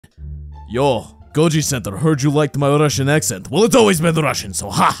Yo, Goji Center, heard you liked my Russian accent. Well, it's always been Russian, so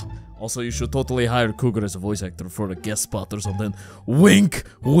ha! Also, you should totally hire Cougar as a voice actor for a guest spot or something. Wink,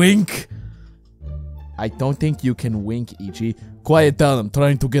 wink. I don't think you can wink, Ichi. Quiet down, I'm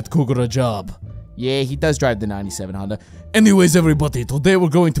trying to get Cougar a job. Yeah, he does drive the 97 Honda. Anyways, everybody, today we're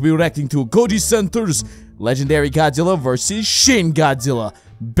going to be reacting to Goji Centers Legendary Godzilla vs. Shin Godzilla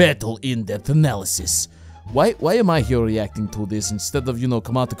Battle in-depth analysis. Why am I here reacting to this instead of,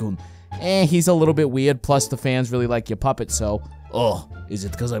 Kamata-kun? He's a little bit weird, plus the fans really like your puppet, so... Oh, is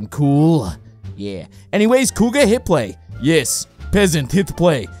it because I'm cool? Yeah. Anyways, Cougar, hit play. Yes, peasant, hit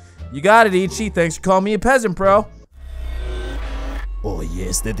play. You got it, Ichi. Thanks for calling me a peasant, bro. Oh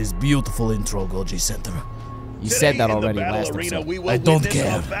yes, that is beautiful intro, Goji Center. You said that already last episode. I don't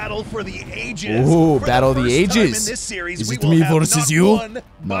care. Battle for the ages. Ooh, battle of the ages. Is it me versus you?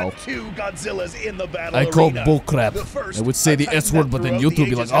 No. Two Godzillas in the battle I call bullcrap. I would say the S word, but then YouTube would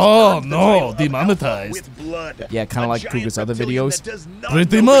be like, oh no, demonetized. Yeah, kind of like Cougar's other videos.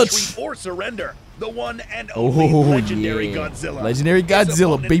 Pretty much. Or surrender. The one and only Legendary Godzilla. Legendary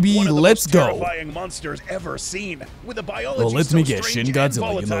Godzilla, baby, let's go. Terrifying monsters ever seen. With a biology well, let me guess, Shin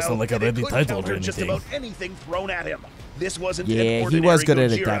Godzilla. It's not like I read the title or anything. Just about anything thrown at him. This wasn't yeah, he was good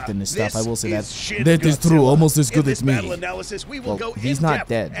at adapting this stuff, I will say that. That is true, almost as good as me. Well, he's not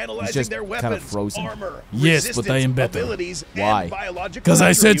dead, he's just kind of frozen. Yes, but I am better. Why? Because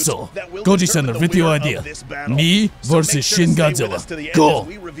I said so. Goji Center, video idea. Me versus Shin Godzilla. Go!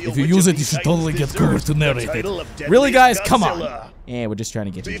 If you use it, you should totally get Cougar to narrate it. Really, guys? Come on! Yeah, we're just trying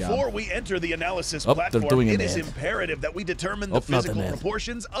to get you a job. Before we enter the analysis platform, it is imperative that we determine the physical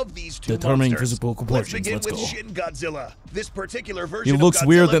proportions of these two Determining physical proportions, let's go. Shin Godzilla. This particular version he looks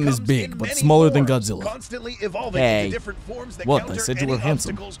weird and is big, but smaller than Godzilla. Constantly evolving into different forms that what? I said you were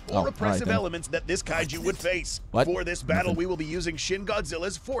handsome. Or oppressive elements that this kaiju would face. What? For this battle, we will be using Shin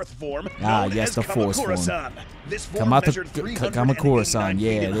Godzilla's fourth form, yes, the fourth form. This form measured Kamakura-san,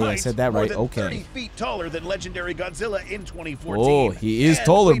 yeah, I said that right, okay. 30 feet taller than Legendary Godzilla in 2014. Oh, he is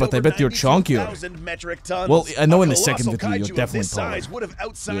taller, but I bet you're chunkier. Well, I know in the second video you're definitely taller.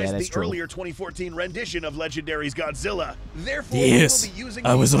 Yeah, that's true. Earlier 2014 rendition of Legendary's Godzilla. Therefore, yes, we will be using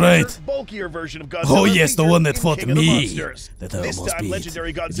I was right. Bulkier version of Godzilla. Oh yes, the one that fought me. That I almost beat.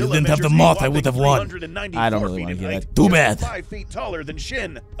 If you didn't have the moth, I would have won. I don't really want to hear that. Too bad. 5 feet taller than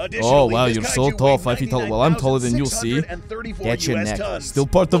Shin. Oh wow, you're so tall, 5 feet tall. Well, I'm taller than you, see? Get your neck. Still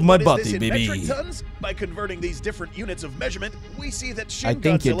part of my body, baby. By converting these different units of measurement, we see that Shin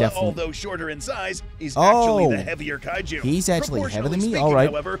Godzilla, although shorter in size, is actually the heavier kaiju. He's actually heavier than me?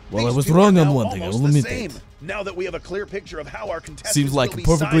 Alright. Well, I was wrong on one thing, I will admit it. Now that we have a clear picture of how our contestants seems like a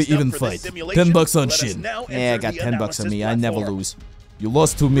perfectly even fight. $10 on Shin. Yeah, I got $10 on me, I never lose. You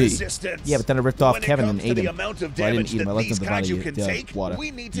lost to me. Yeah, but then I ripped off Kevin and ate him. Well, I didn't eat him, I left him the body of water. We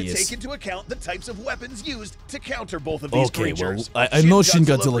need to take into account the types of weapons used to counter both of these creatures. Well, I know Shin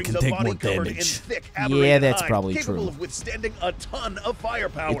Godzilla can take more damage. Yeah, that's probably true. Of withstanding a ton of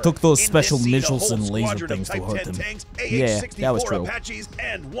firepower. It took those special missiles and laser things to hurt them. Yeah, that was true.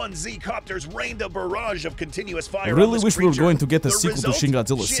 And 1 Z-copters rained a barrage of continuous fire. I really wish we were going to get a sequel to Shin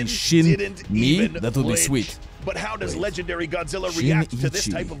Godzilla. See Shin me? That would be sweet. But how does Legendary Godzilla react to this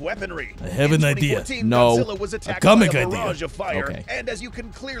type of weaponry? I have an idea. No, a comic idea. Of fire, okay. And as you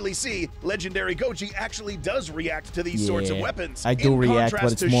can clearly see, Legendary Goji actually does react to these sorts of weapons. I do react,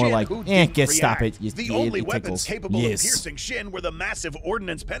 but it's more like, stop it. The only weapons capable of piercing Shin were the massive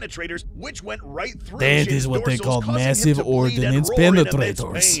ordnance penetrators, which went right through That is what they call massive ordnance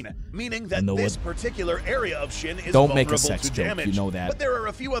penetrators. Meaning that this particular area of Shin is Don't make a sex joke, you know that. But there are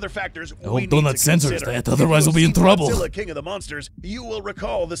a few other factors I hope do not censor that, otherwise we'll be in trouble. Godzilla King of the Monsters, you will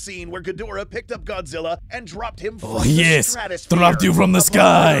recall the scene where Ghidorah picked up Godzilla and dropped him from the stratosphere. Dropped you from the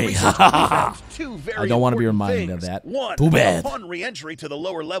sky. I don't want to be reminded of that. Too bad. Upon re-entry to the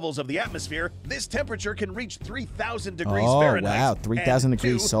lower levels of the atmosphere, this temperature can reach 3,000 degrees Fahrenheit. Oh wow, 3,000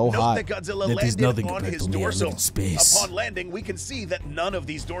 degrees, so hot. That is nothing compared to me. I live in space. Upon landing, we can see that none of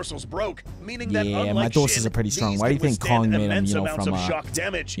these dorsals broke, meaning that unlike my dorsals are pretty strong. Why do you think Kong made them, from shock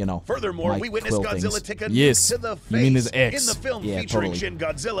damage? Furthermore, we witnessed Godzilla take a to the face you mean his ex? in the film totally. Shin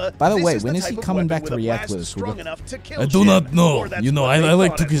Godzilla. By the way, when is he coming back to react with us, Cougar? I do not know. I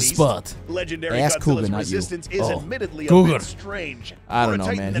like took his spot. Ask Cougar, not you. Cougar. I don't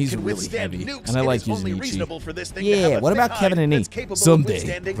know, man. He's really heavy, and I like using Ichi. Yeah, what about Kevin and E?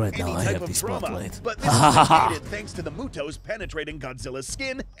 Someday. Right now, I have the spotlight. But this is thanks to the Mutos penetrating Godzilla's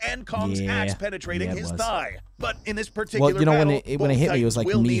skin and Kong's axe penetrating his thigh. But in this particular battle, when it hit me, it was like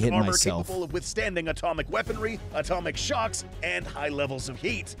me hitting myself. Capable of withstanding atomic weaponry, atomic shocks, and high levels of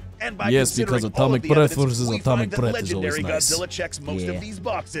heat. And by yes, because atomic breath versus atomic breath is always Legendary nice. Godzilla checks most of these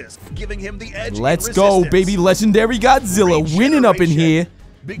boxes, giving him the edge. Let's go, baby. Legendary Godzilla winning up in here.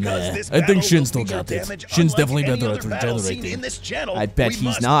 Nah, I think Shin still got it. Shin's definitely better at regenerating. I bet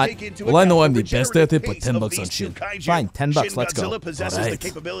he's not. Well, I know I'm the best at it, but $10 on Shin. Fine, $10, let's go. Shin Godzilla possesses the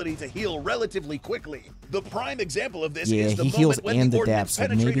capability to heal relatively quickly. The prime example of this is the moment when the ordnance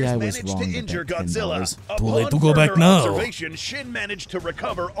penetrators managed to injure Godzilla. Too late to go back now. Observation, Shin managed to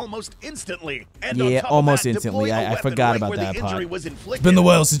recover almost instantly. And yeah, almost instantly. I forgot about that part. It's been a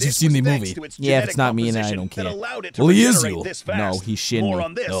while since you've seen the movie. Yeah, if it's not me, and I don't care. Well, he is you. No, he's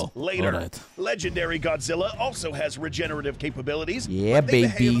Shin. Later. Right. Legendary Godzilla also has regenerative capabilities. Yeah,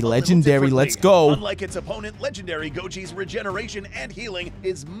 baby, Legendary, let's go. Unlike its opponent, Legendary Goji's regeneration and healing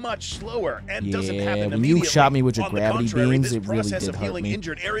is much slower and doesn't happen when you shot me with your gravity beams, it really did hurt me.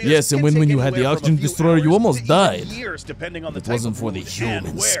 Yes, and when you had the oxygen destroyer, you almost died. It wasn't for the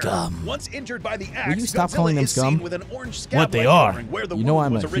human scum. Once injured by the axe, will you stop calling them scum? What they are. You know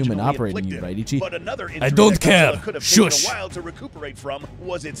I'm a human operating you, right, Ichi? I don't care. Shush.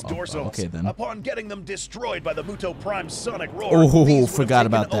 Was its dorsals. Okay, then. Upon getting them destroyed by the Muto Prime's sonic roar, oh, forgot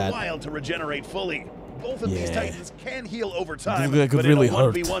about that. A while to regenerate fully. Both of these titans can heal over time, that could but really in a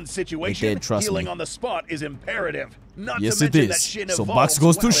 1v1 situation, healing on the spot is imperative. Yes, it is. So box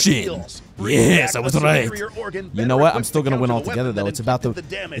goes to Shin. Yes, I was right. You know what? I'm still gonna win altogether, though. It's about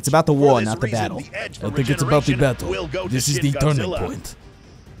the war, not the battle. I think it's about the battle. This is the turning point.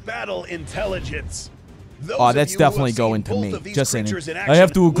 Battle intelligence. Oh, that's definitely going to me. Just saying. I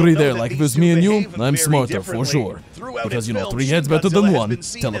have to agree there. Like, if it was me and you, I'm smarter, for sure. Because, you know, 3 heads better than 1.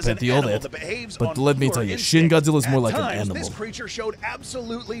 Telepathy, all that. But let me tell you, Shin Godzilla is more like an animal. This creature showed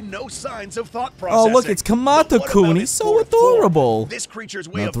absolutely no signs of thought processing. Oh, look, it's Kamata-kun. He's so adorable. This creature's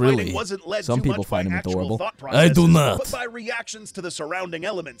way Not really. Some people find him adorable. I do not. But by reactions to the surrounding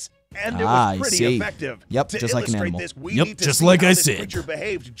elements. And it was pretty effective. Yep, just like an animal. Yep, just like I said.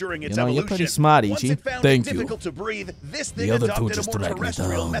 You know, you're pretty smart, Ichi. Thank you. The other two just drag me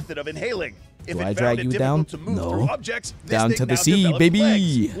down. Method of inhaling. Do I drag you down? No. Down to the sea,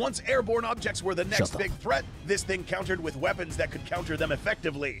 baby. Once airborne objects were the next big threat, this thing countered with weapons that could counter them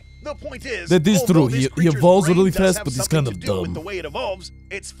effectively. The point is, that is true. He evolves really fast, but he's kind of dumb. With the way it evolves,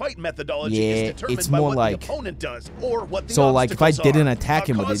 its fight methodology is determined by what the opponent does, or what the so, like, if I didn't attack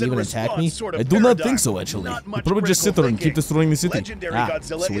him, would it even attack me? I do not think so, actually. He'd probably just sit there and keep destroying the city. Legendary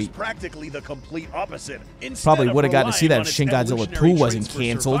Godzilla is practically the complete opposite. Probably would have gotten to see that if Shin Godzilla 2 wasn't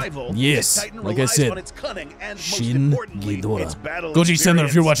cancelled. Yes, like I said, Shin Ghidorah. Goji Centers,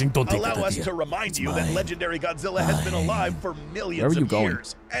 if you're watching, don't take that idea. To remind you that Legendary Godzilla has been alive for millions of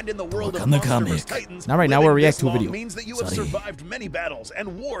years. And in the world of monstrous titans, not right now, we'll react to a video. Means that you have survived many battles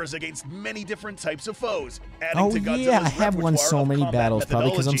and wars against many different types of foes. Oh yeah, I have won so many battles,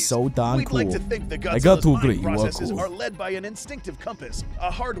 probably because I'm so darn cool. I got to agree, you are cool. Are led by an instinctive compass,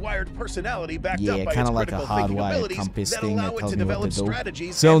 a hardwired personality backed up by kind of like a hardwired compass thing that tells me what to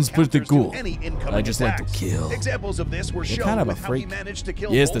do. Sounds pretty cool. I just like to kill. Examples of this were shown kind of a freak.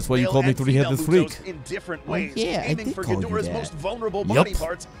 Yes, that's why you called me 3-headed freak. In different ways, yeah, I did call you that. Most vulnerable body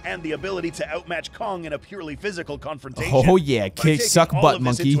parts and the ability to outmatch Kong in a purely physical confrontation. Oh yeah, kick, suck butt,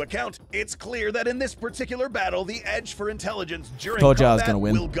 monkey. It's clear that in this particular battle, the edge for intelligence during told you I was gonna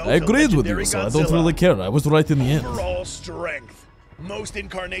win. I agreed with you, so I don't really care. I was right in the end. Overall strength. Most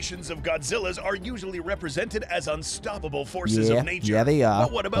incarnations of Godzillas are usually represented as unstoppable forces of nature. Yeah, they are.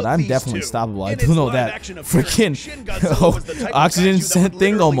 But I'm definitely unstoppable. I do know that. Freaking oxygen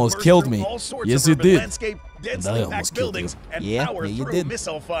thing almost killed me. Yes, it did. And I almost killed you. Yeah, you did.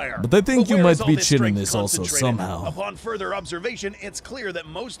 But I think you might beat Shin in this also, somehow. Upon further observation, it's clear that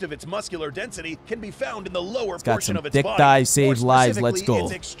most of its muscular density can be found in the lower portion of its body. Thick thighs, save lives, let's go.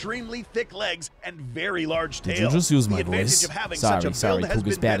 Its extremely thick legs and very large tail. Did you just use my voice? Sorry,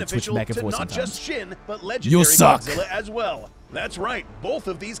 Cougar's bad at switching back and forth sometimes. Not just Shin, but Legendary you suck. Godzilla as well. That's right. Both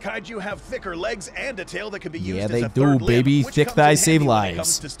of these kaiju have thicker legs and a tail that can be used as a they third do, limb, baby. which Thick comes thighs in save handy when it lives.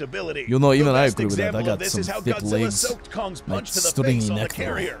 comes to stability. You know, even I best agree with that. I got this some is how thick Godzilla legs. soaked Kong's punch Like to the stringy face on the neck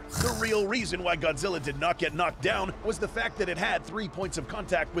carrier. The real reason why Godzilla did not get knocked down was the fact that it had 3 points of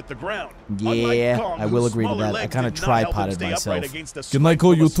contact with the ground. Yeah, Kong, I will agree with that. I kind of tripoded myself. Can I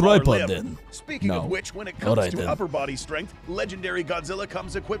call you tripod then? Speaking of which, when it comes to upper body strength, Legendary Godzilla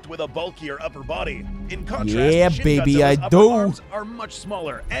comes equipped with a bulkier upper body. In contrast, Shin baby, Godzilla's I upper do. arms are much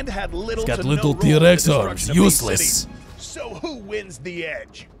smaller and had little got to little no role in the T-Rex destruction arms, of these useless. cities. So who wins the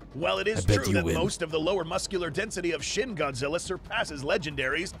edge? While it is true that most of the lower muscular density of Shin Godzilla surpasses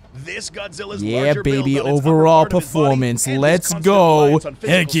Legendary's, this Godzilla's larger baby, build on its overall upper part of his body performance, and let's its constant go. reliance on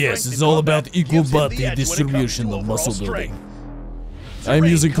physical Heck yes, strength it's in all combat about equal gives him the body edge when it comes distribution to of muscle overall building. strength. I'm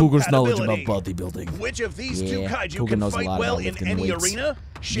using Cougar's knowledge about bodybuilding. Which of these two kaiju Cougar can knows a fight lot well about in lifting any weights. arena?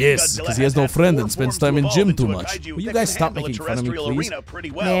 Yes, because he has no friend and spends time in gym too much. Will you guys stop making fun of me, please?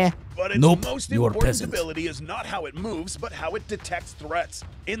 But its most important ability is not how it moves, but how it detects threats.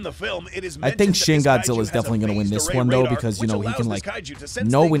 In the film, it is I think Shin Godzilla is definitely going to win this one, though, because, you know, he can, like,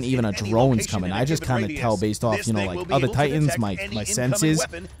 know when even a drone's coming. I just kind of tell based off, you know, like, other Titans, my senses.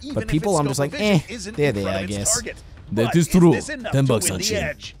 But people, I'm just like, they're there, I guess. That is true. $10 on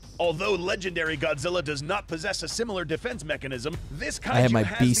Shin. Although Legendary Godzilla does not possess a similar defense mechanism, this kaiju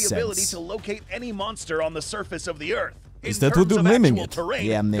has the ability to locate any monster on the surface of the Earth. Is that what you're naming it?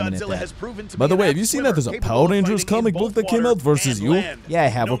 Yeah, I'm naming it that. By the way, have you seen that there's a Power Rangers comic book that came out versus you? Yeah, I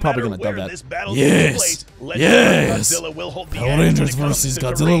have. We're probably gonna dub that. Yes! Yes! Power Rangers versus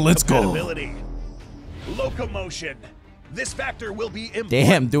Godzilla, let's go! Locomotion. This factor will be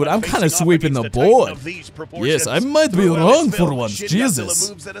damn, dude, I'm kind of sweeping the board. Yes, I might be wrong for once.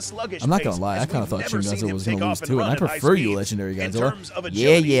 Jesus. I'm not gonna lie, I kind of thought Shin Godzilla was gonna lose too, and I prefer you, Legendary Godzilla.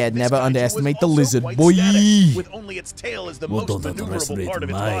 Yeah, never underestimate the lizard, boy. Well, don't underestimate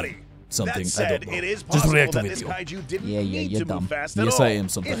my something. I don't know. Just reacting with you. Yeah, you're dumb. Yes, I am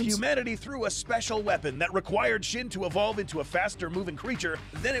sometimes. If humanity threw a special weapon that required Shin to evolve into a faster-moving creature,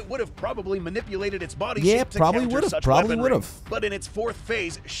 then it would have probably manipulated its body shape to counter such weaponry. But in its fourth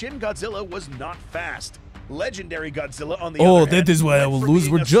phase, Shin Godzilla was not fast. Legendary Godzilla on the other hand, that is why I will lose.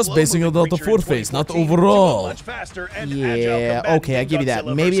 We're just basing it on the fourth phase, not overall. Yeah, okay, I give you that.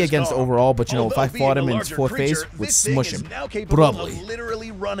 Maybe against overall, but you know, if I fought him in his fourth phase, would smush him. Probably.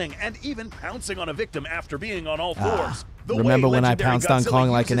 Literally running and even pouncing on a victim after being on all fours. Remember when I pounced on Kong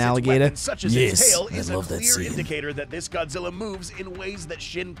like an alligator? Yes, I love that scene. Indicator that this Godzilla moves in ways that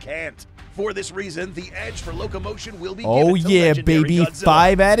Shin can't. For this reason, the edge for locomotion will be given to Legendary baby, Godzilla.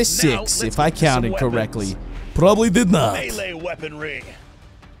 5 out of 6, if I counted correctly. Probably did not. Melee weaponry.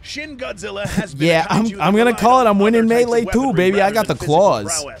 Shin Godzilla has been I'm gonna call it. I'm winning melee too, baby. I got the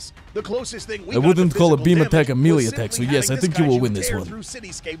claws. The closest thing we I wouldn't call it beam attack a melee attack, so yes, I think you will win this one. Through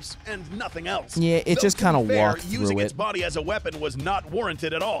cityscapes and nothing else. Yeah, it just kind of walked through using it. its body as a weapon was not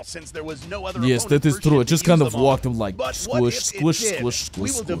warranted at all, since there was no other. Yes, that is true. It just kind of walked him like squish, squish, squish,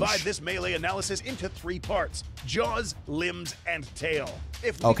 squish. We will divide this melee analysis into 3 parts: jaws, limbs, and tail.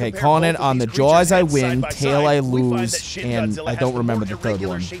 Okay, calling it on the jaws I win, tail I lose, and I don't remember the third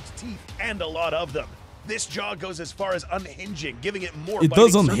one. And a lot of them. This jaw goes as far as unhinging, giving it more. It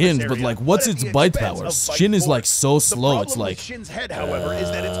does unhinge, but like, what's its bite powers? Shin is like so slow. It's like. Shin's head, however,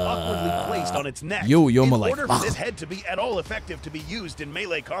 is that it's awkwardly placed on its neck. You're in like. order for this head to be at all effective to be used in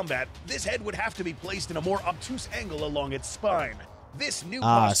melee combat, this head would have to be placed in a more obtuse angle along its spine. This new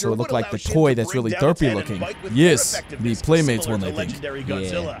so it looked like the toy that's really derpy looking. Yes, the Playmates one, I think.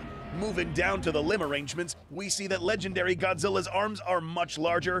 Yeah. Moving down to the limb arrangements, we see that Legendary Godzilla's arms are much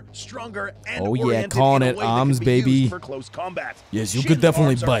larger, stronger, and oriented calling in a it way arms, that can be baby. used for close combat. Yes, you could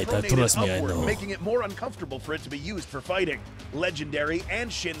definitely Shin's bite. arms are Trust me, upward, I know. making it more uncomfortable for it to be used for fighting. Legendary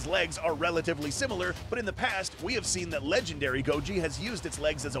and Shin's legs are relatively similar, but in the past, we have seen that Legendary Goji has used its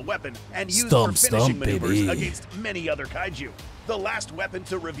legs as a weapon and used for finishing maneuvers against many other kaiju. The last weapon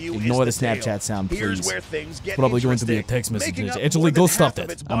to review Ignore is the tail. Snapchat sound, please. Here's where things get probably going to be a text message. Actually, go stop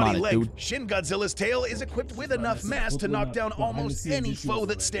that. I'm on it, dude. Shin Godzilla's tail is equipped with enough mass to knock down almost any foe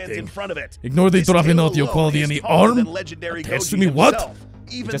that stands in front of it. Ignore the dropping audio quality in the arm. Attached to me, what?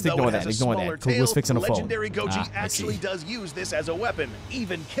 Even just though ignore it has that. a Ignore smaller that. Who was fixing a phone? Legendary Goji actually does use this as a weapon,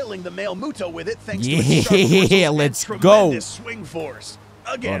 even killing the male Muto with it thanks to its let's go. Swing force.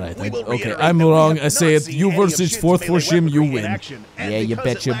 Again, okay, I'm wrong. I say it. You versus fourth for Shim, you win. Yeah, you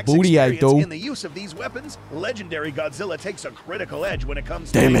bet your booty I do. In the use of these weapons, Legendary Godzilla takes a critical edge when it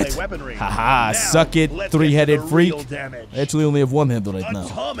comes to melee weaponry. Haha, suck it, 3-headed freak. I actually only have one hand right now.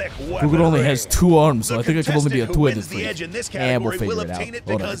 Cougar only has 2 arms, so I think I can only be a 2-headed freak. And we'll figure it out.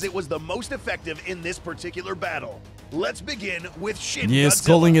 Because it was the most effective in this particular battle. Let's begin with Shin Godzilla. Yes,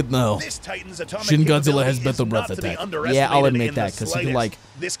 calling it now. Shin Godzilla has better breath attack. Yeah, I'll admit that, because he can like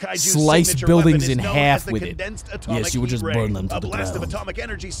slice buildings in half with it. Yes, you would just burn them to the ground. A blast of atomic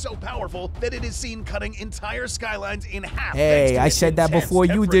energy so powerful that it is seen cutting entire skylines in half. Hey, I said that before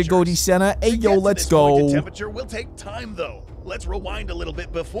you did, Goji Center. Hey, yo, let's go. Temperature will take time, though. Let's rewind a little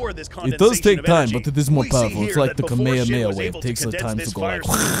bit before this condensation. It does take time, but it is more powerful. It's like the Kamehameha wave. It takes the time to go like.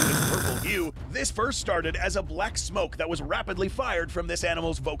 This first started as a black smoke that was rapidly fired from this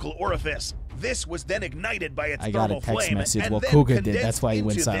animal's vocal orifice.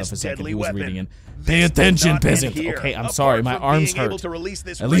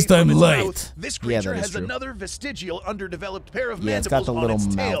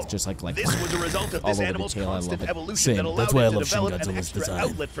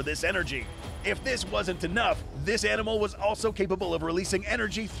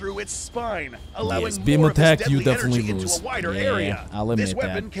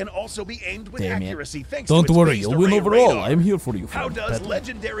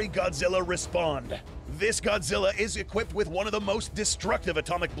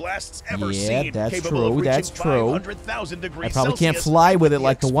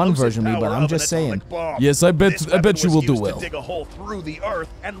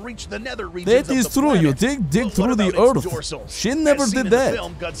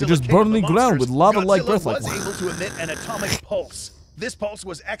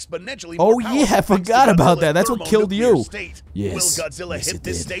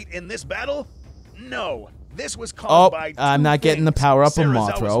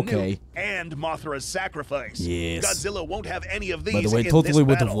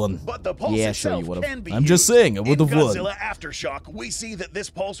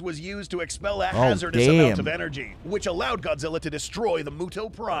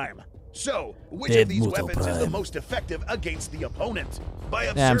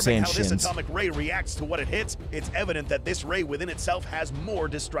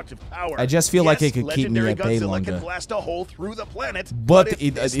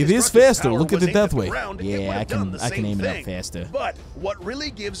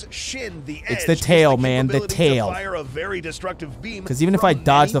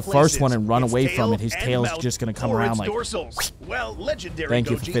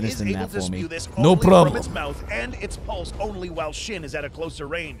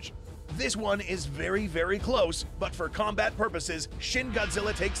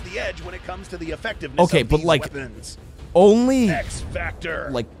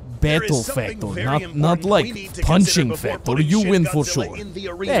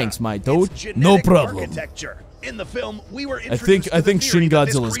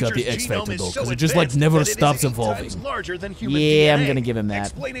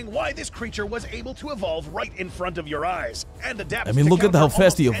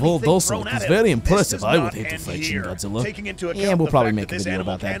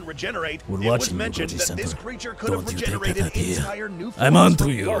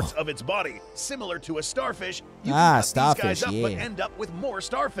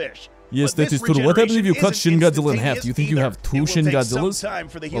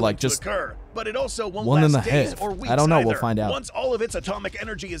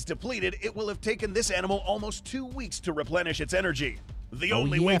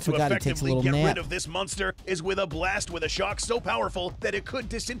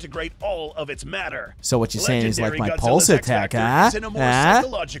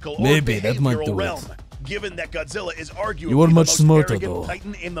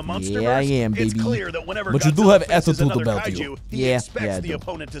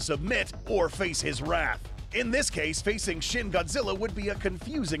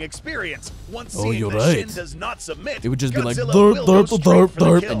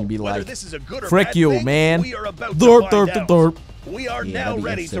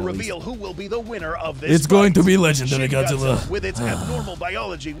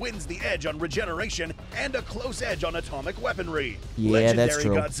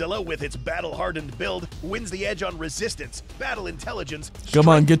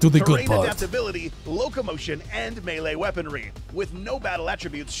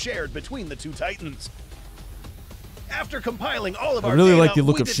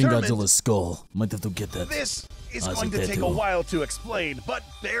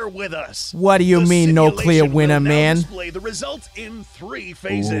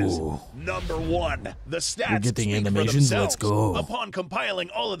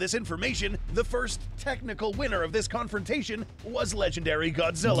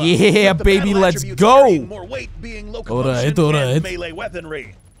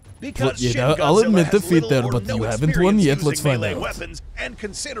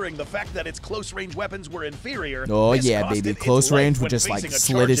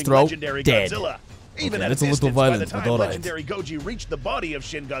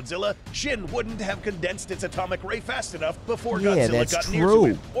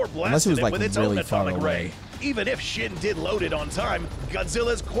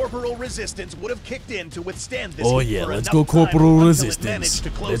 yeah, for let's enough go time corporal until it resistance. managed to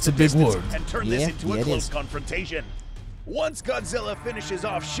close That's a the big distance word. and turn this into a it close is. confrontation. Once Godzilla finishes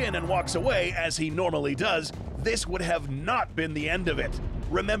off Shin and walks away, as he normally does, this would have not been the end of it.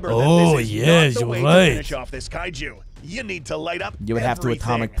 Remember that this is not the way to finish off this kaiju. You need to light up You would have to everything.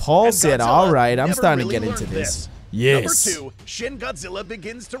 atomic pulse it. Alright, I'm never starting to really get into learned this. Yes. Number 2, Shin Godzilla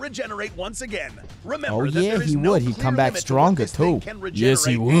begins to regenerate once again. Remember Oh, that yeah, there is he no would. He'd clear come back limit to stronger, what this thing too. can regenerate Yes,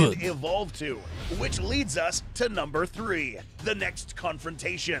 he would. and evolve to, which leads us to number 3, the next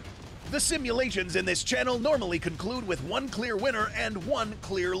confrontation. The simulations in this channel normally conclude with one clear winner and one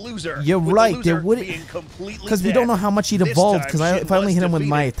clear loser. You're with right, the loser there wouldn't, being completely because we dead. don't know how much he'd This evolved. time, Because Shin if I only was hit him with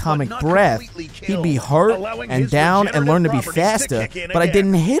my defeated, but atomic not breath, completely he'd killed, be hurt allowing and his down and learn to be regenerative properties to faster. kick in But I again.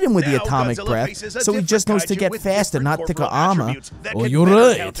 didn't hit him with the Now atomic Godzilla breath, faces a so he just knows to different get kaiju with faster, different not take corporal armor. attributes that Oh, can you're better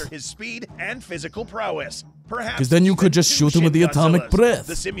right. counter his speed and physical prowess. Because then you could just shoot him with the atomic breath.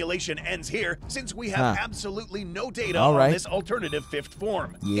 The simulation ends here since we have absolutely no data All right. on this alternative fifth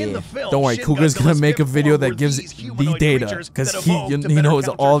form. Yeah. In the film, Don't worry, Shin Cougar's gonna Godzilla's make a fifth video form that were gives these the humanoid data, creatures 'cause that he- evolved he to better knows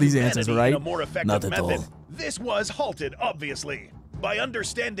counter all these answers, humanity right? in a more effective Not at method. all. This was halted, obviously. By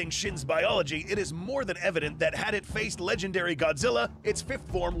understanding Shin's biology, it is more than evident that had it faced Legendary Godzilla, its fifth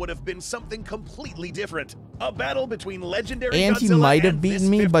form would have been something completely different. A battle between Legendary And Godzilla he might have and beaten this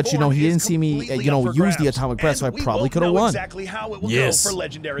me, fifth but you know, form he is didn't see me, completely you know, up for use the grabs. atomic breath, so I And we probably won't could have know won. exactly how it will Yes. go for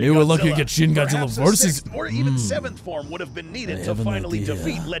Legendary Maybe we're looking Godzilla. at Shin Godzilla Perhaps a versus- sixth or even seventh form would have been needed I to have an finally idea.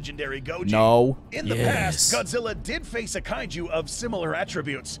 defeat Legendary Goji. No. In the Yes. past, Godzilla did face a kaiju of similar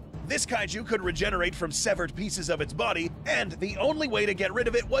attributes. This kaiju could regenerate from severed pieces of its body, and the only way to get rid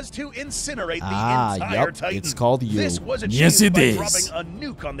of it was to incinerate the entire Yup, Titan. it's called you. This was achieved Yes, it by is. dropping a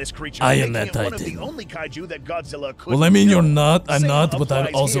nuke on this creature, I am making that it one of Titan. the only kaiju that Godzilla could Well, I mean, you're kill. not. I'm Same not, but I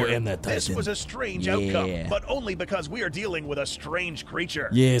applies also here. am that This Titan. was a strange Yeah. outcome, but only because we are dealing with a strange creature.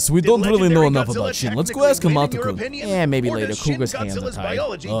 Yes, we Did don't really know Legendary enough Godzilla about Shin. Let's go ask technically win, in your Hamato-kun. opinion? Yeah, maybe Or later. does Shin Cougar's hands are Godzilla's tied.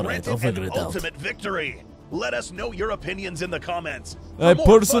 biology All right, grant I'll him figure an it out. ultimate victory? Let us know your opinions in the comments. I For more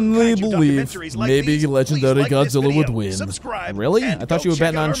fun personally kaiju believe documentaries like maybe these, Legendary please like this Godzilla would video, win. Subscribe, Really? and I thought go you were check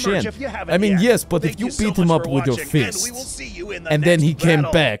betting out on our merch Shin. if you haven't I mean, yet. yes, but if Thank you so beat him much up for with your watching, and fist, we will see you in the and then he next came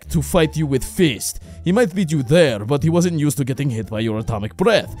battle. back to fight you with fist, he might beat you there, but he wasn't used to getting hit by your atomic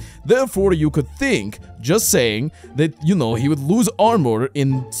breath. Therefore, you could think, just saying, that, you know, he would lose armor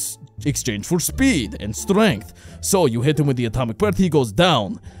in exchange for speed and strength. So you hit him with the atomic breath, he goes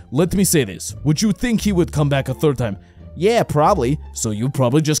down. Let me say this, would you think he would come back a third time? Yeah, probably. So you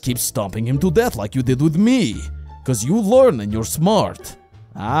probably just keep stomping him to death like you did with me. Cause you learn and you're smart.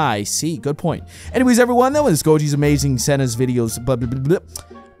 Ah, I see. Good point. Anyways, everyone, that was Goji's Amazing Centers videos. Blah, blah, blah,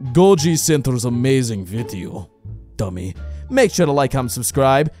 blah. Goji Centers amazing video. Dummy. Make sure to like, comment,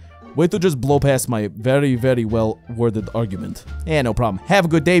 subscribe. Wait to just blow past my very, very well-worded argument. Yeah, no problem. Have a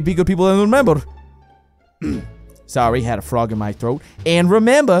good day, be good people, and remember... Sorry, had a frog in my throat. And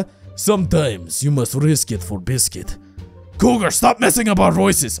remember... Sometimes you must risk it for biscuit. Cougar, stop messing up our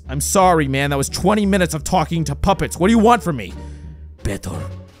voices! I'm sorry, man. That was 20 minutes of talking to puppets. What do you want from me? Better.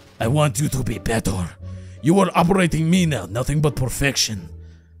 I want you to be better. You are operating me now, nothing but perfection.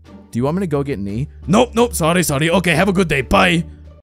 Do you want me to go get knee? Nope, sorry. Okay, have a good day, bye.